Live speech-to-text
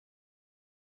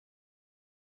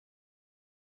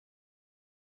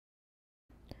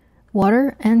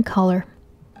Water and color.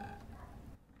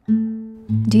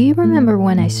 Do you remember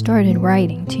when I started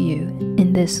writing to you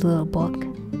in this little book?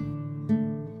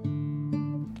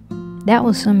 That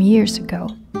was some years ago.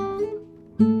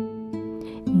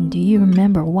 Do you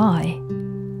remember why?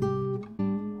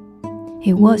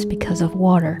 It was because of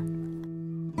water.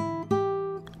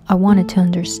 I wanted to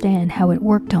understand how it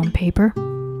worked on paper.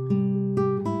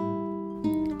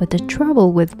 But the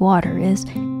trouble with water is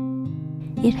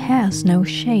it has no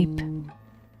shape,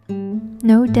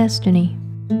 no destiny,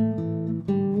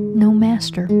 no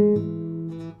master,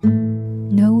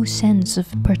 no sense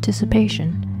of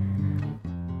participation.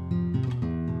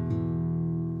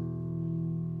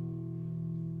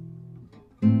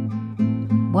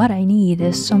 What I need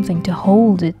is something to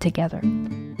hold it together.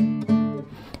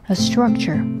 A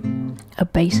structure, a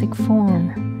basic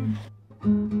form,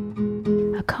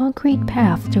 a concrete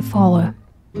path to follow.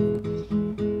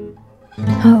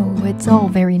 Oh, it's all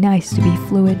very nice to be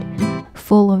fluid,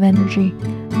 full of energy,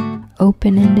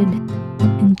 open-ended,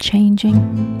 and changing.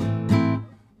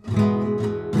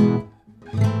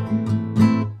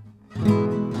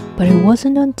 But it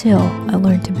wasn't until I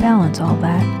learned to balance all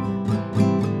that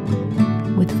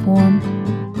with form,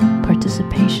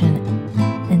 participation,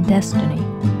 and destiny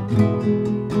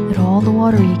that all the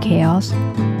watery chaos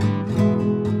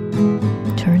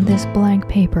turned this blank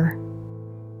paper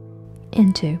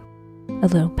into a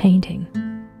little painting.